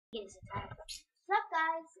What's up,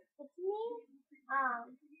 guys? It's me.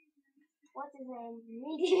 What's his name?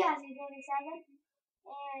 MeDiazzy37,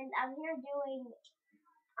 and I'm here doing this.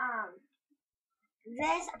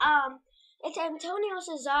 It's Antonio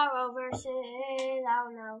Cesaro versus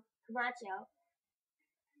Camacho.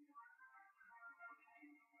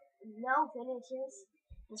 No finishes.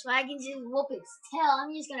 That's why I can just whoop his tail.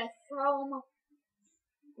 I'm just gonna throw him.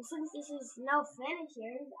 Since this is no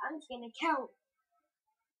finishers, I'm just gonna count.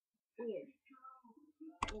 Weird.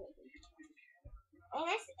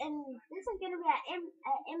 And this is gonna be an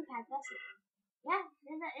impact. That's it. Yeah,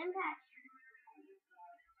 there's an impact.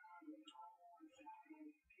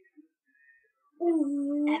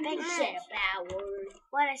 Ooh, epic shit. A bad word.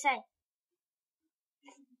 What did I say?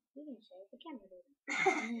 You didn't say it. The camera did.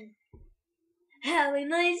 Have a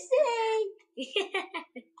nice day.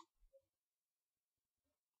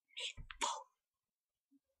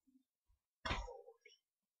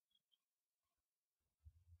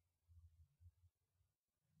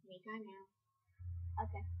 Make on now.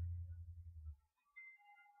 Okay.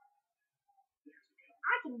 I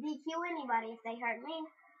can DQ anybody if they hurt me.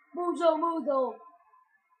 Muzo.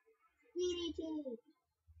 DDT.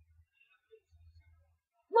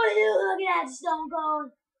 What are you looking at, Stone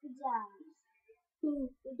Cold? Good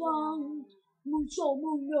job. Muzo.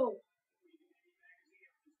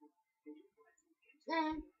 I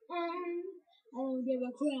don't give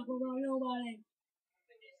a crap about nobody.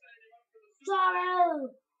 Sorry.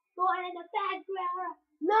 Going in the background.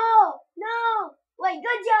 No. Wait,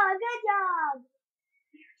 good job.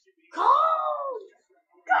 Cold.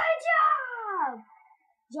 Good job.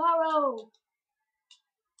 Zorro.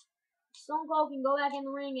 Stone Cold can go back in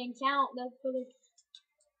the ring and count the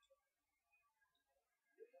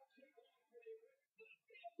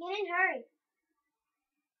Get in, hurry.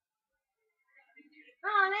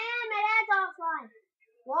 Oh man, my dad's offline.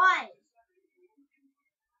 1,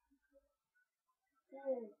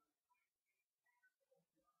 2.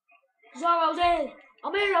 Zorro's in.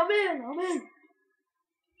 I'm in.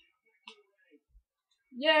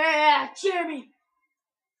 Yeah, cheer me.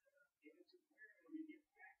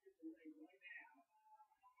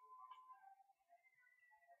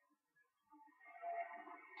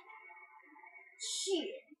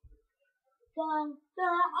 Shit. Dun.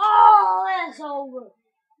 Oh, that's over.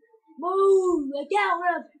 Move. The count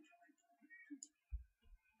up.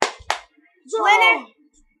 Winner.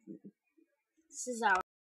 Cesaro.